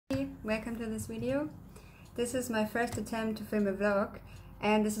welcome to this video. This is my first attempt to film a vlog,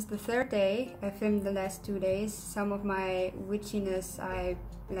 and this is the third day. I filmed the last 2 days. Some of my witchiness I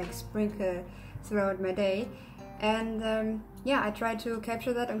sprinkle throughout my day, and yeah, I tried to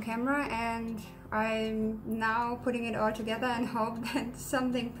capture that on camera, and I'm now putting it all together and hope that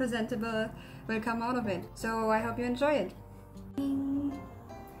something presentable will come out of it. So I hope you enjoy it.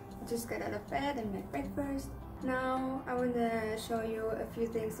 I just got out of bed and made breakfast. Now I want to show you a few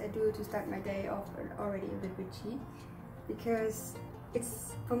things I do to start my day off already a bit witchy, because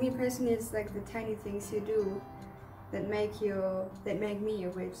it's, for me personally, it's like the tiny things you do that make me a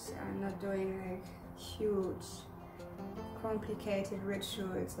witch. I'm not doing like huge complicated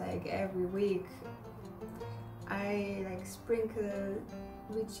rituals like every week. I like sprinkle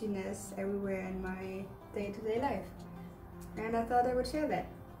witchiness everywhere in my day-to-day life, and I thought I would share that.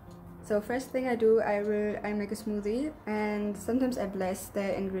 So first thing I do, I make a smoothie, and sometimes I bless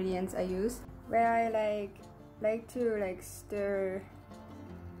the ingredients I use, where I like to stir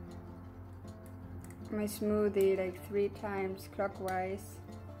my smoothie like 3 times clockwise,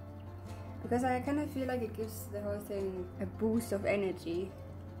 because I kind of feel like it gives the whole thing a boost of energy.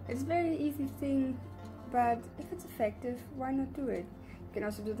 It's a very easy thing, but if it's effective, why not do it? You can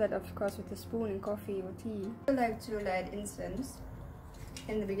also do that, of course, with a spoon in coffee or tea. I like to light incense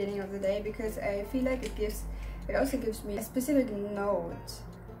in the beginning of the day, because I feel like it also gives me a specific note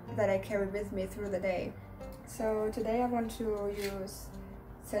that I carry with me through the day. So today I want to use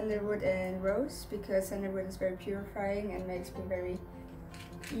sandalwood and rose, because sandalwood is very purifying and makes me very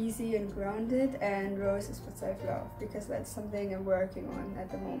easy and grounded, and rose is for self-love, because that's something I'm working on at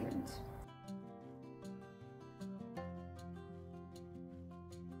the moment.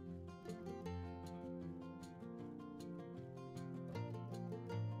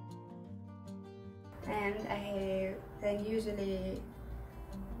 And I then usually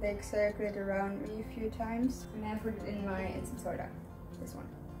circle it around me a few times, and I put it in my incense holder. This one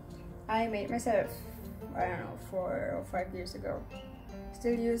I made myself, I don't know, 4 or 5 years ago.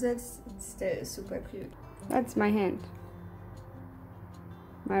 Still use it, it's still super cute. That's my hand,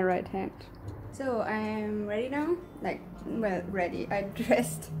 my right hand. So I'm ready now, ready, I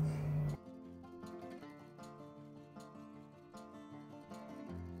dressed.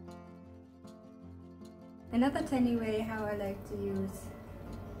 Another tiny way how I like to use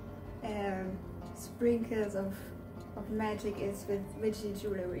sprinkles of magic is with witchy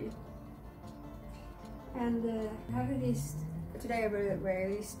jewelry. And I have these, today I will wear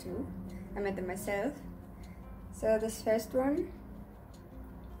these 2. I made them myself. So this first one,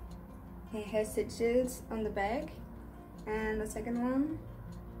 it has sigils on the back, and the second one,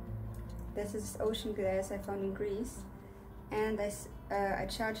 this is ocean glass I found in Greece, and I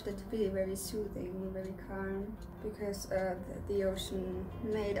charged it to be very soothing, very calm, because the ocean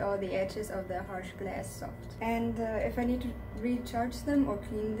made all the edges of the harsh glass soft. And if I need to recharge them or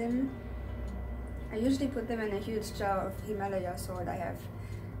clean them, I usually put them in a huge jar of Himalaya salt I have.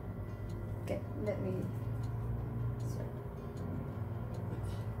 Okay,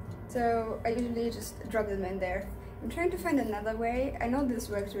 so I usually just drop them in there. I'm trying to find another way. I know this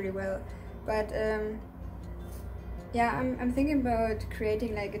works really well, but yeah, I'm thinking about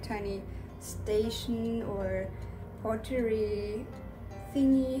creating like a tiny station or pottery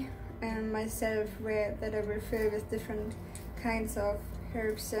thingy myself, that I will fill with different kinds of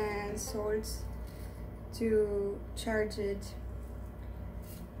herbs and salts to charge it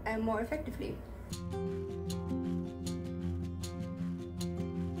more effectively.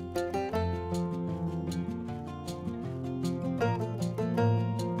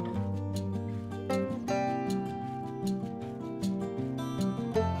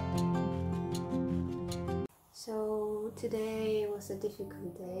 So today was a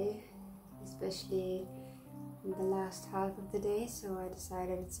difficult day, especially in the last half of the day, so I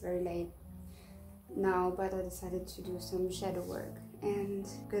decided, it's very late now, but I decided to do some shadow work, and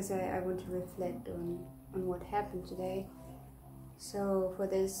because I want to reflect on what happened today. So for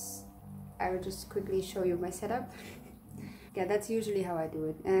this I will just quickly show you my setup. Yeah, that's usually how I do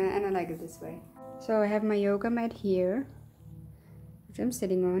it, and I like it this way. So I have my yoga mat here, which I'm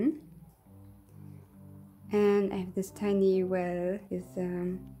sitting on, and I have this tiny well with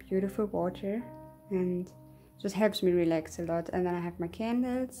beautiful water, and it just helps me relax a lot. And then I have my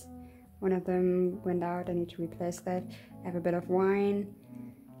candles. One of them went out, I need to replace that. I have a bit of wine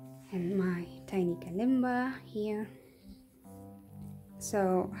and my tiny kalimba here.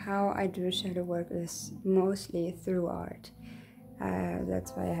 So how I do shadow work is mostly through art.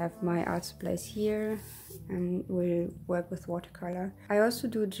 That's why I have my art supplies here, and will work with watercolor. I also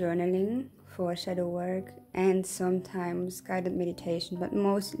do journaling for shadow work and sometimes guided meditation, but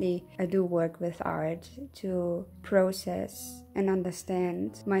mostly I do work with art to process and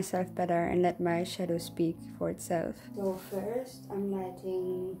understand myself better and let my shadow speak for itself. So first I'm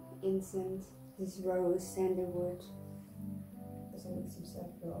lighting incense, this rose sandalwood, because I need some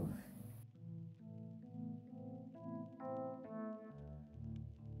self-love.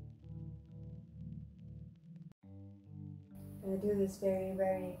 I do this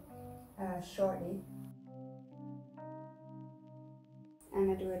very shortly,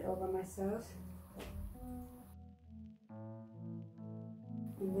 and I do it over myself,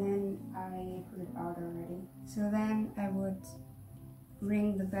 and then I put it out already. So then I would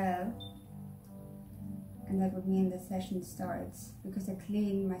ring the bell, and that would mean the session starts, because I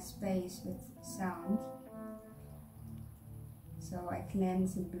clean my space with sound. So I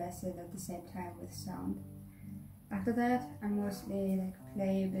cleanse and bless it at the same time with sound. After that, I mostly like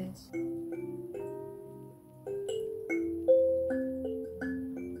play a bit.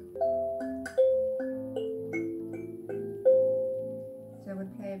 So I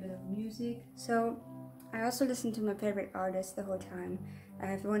would play a bit of music. So I also listen to my favorite artists the whole time. I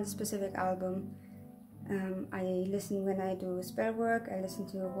have one specific album. I listen when I do spell work, I listen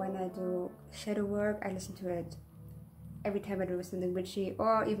to when I do shadow work, I listen to it every time I do something witchy,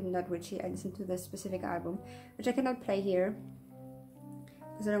 or even not witchy. I listen to this specific album, which I cannot play here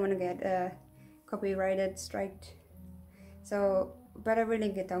because I don't want to get copyrighted striked. So, but I will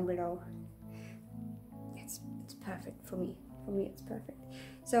link it down below. It's perfect for me. For me, it's perfect.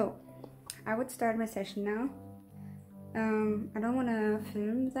 So, I would start my session now. I don't want to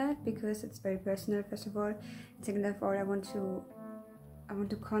film that because it's very personal. First of all, second of all, I want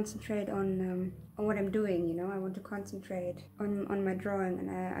to concentrate on what I'm doing, you know. I want to concentrate on my drawing, and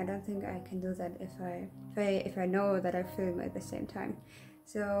I don't think I can do that if I know that I film at the same time.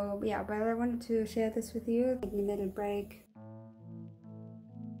 So yeah, but I wanted to share this with you. Take a little break.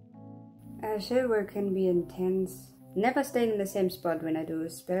 Shadow work can be intense. Never staying in the same spot when I do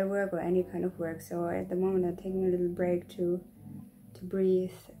spell work or any kind of work. So at the moment I'm taking a little break to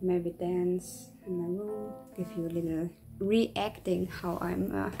breathe, maybe dance in my room, give you a little reacting how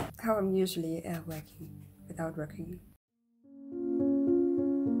I'm usually working without working.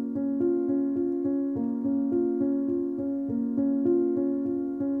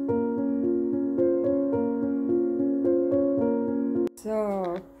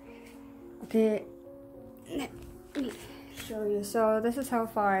 So okay, let me show you. So this is how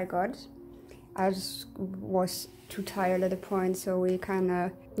far I got. I just was too tired at the point, so we kind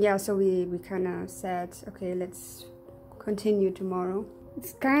of said, okay, let's continue tomorrow.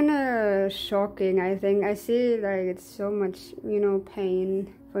 It's kind of shocking, I think. I see like it's so much, you know,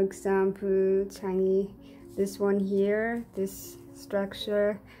 pain. For example, Changi, this one here, this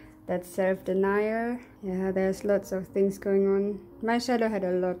structure, that's self-denial. Yeah, there's lots of things going on. My shadow had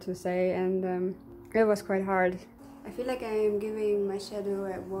a lot to say, and it was quite hard. I feel like I am giving my shadow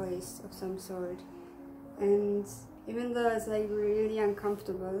a voice of some sort, and even though it's like really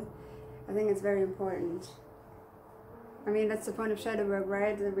uncomfortable, I think it's very important. I mean, that's the point of shadow work,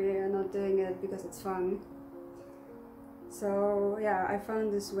 right? That we are not doing it because it's fun. So yeah, I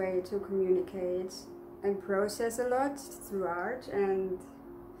found this way to communicate and process a lot through art, and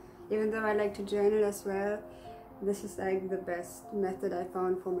even though I like to journal as well, this is like the best method I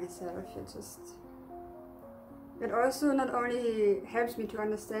found for myself. It also not only helps me to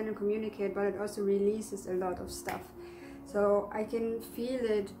understand and communicate, but it also releases a lot of stuff. So I can feel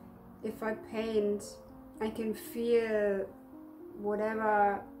it if I paint. I can feel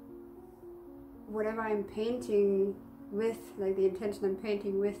whatever I'm painting with, like the intention I'm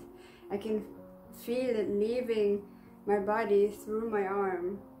painting with, I can feel it leaving my body through my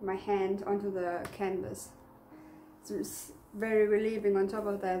arm, my hand onto the canvas. So it's very relieving on top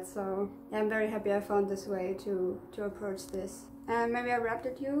of that. So yeah, I'm very happy I found this way to approach this. Maybe I rapped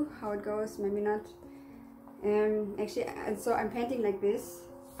at you how it goes, maybe not. Actually, so I'm painting like this,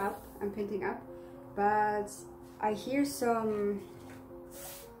 up, I'm painting up, but I hear some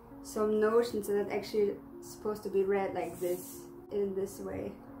notions that it's actually supposed to be read like this, in this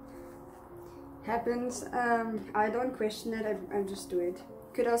way. Happens, I don't question it, I just do it.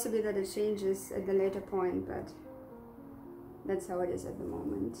 Could also be that it changes at the later point, but that's how it is at the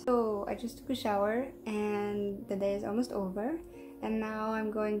moment. So I just took a shower and the day is almost over, and now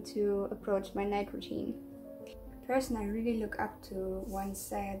I'm going to approach my night routine. The person I really look up to once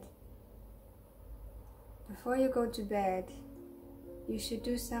said, before you go to bed, you should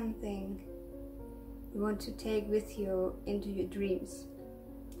do something you want to take with you into your dreams.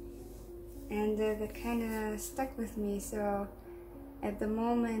 And that kind of stuck with me. So At the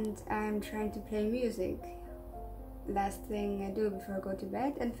moment I'm trying to play music. Last thing I do before I go to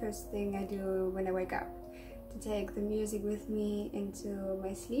bed and first thing I do when I wake up, to take the music with me into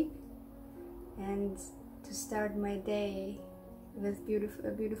my sleep and to start my day with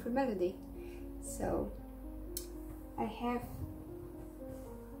a beautiful melody. So I have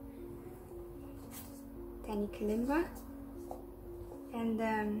tiny kalimba and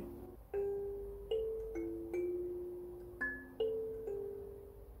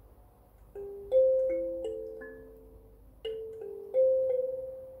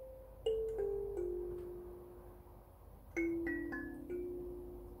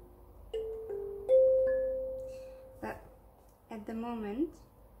at the moment,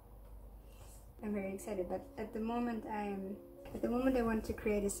 I'm very excited, but at the moment I want to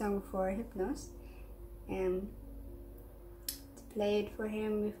create a song for Hypnos and to play it for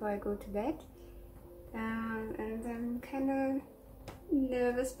him before I go to bed. And I'm kind of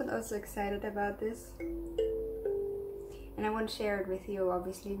nervous but also excited about this. And I won't share it with you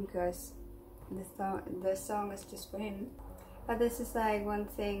obviously because the song is just for him. But this is like one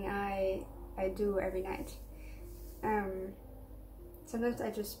thing I do every night. Sometimes I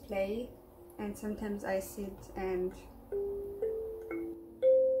just play, and sometimes I sit and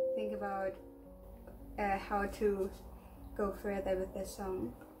think about how to go further with the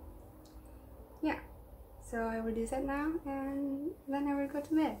song. Yeah, so I will do that now and then I will go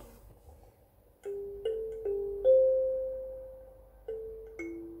to bed.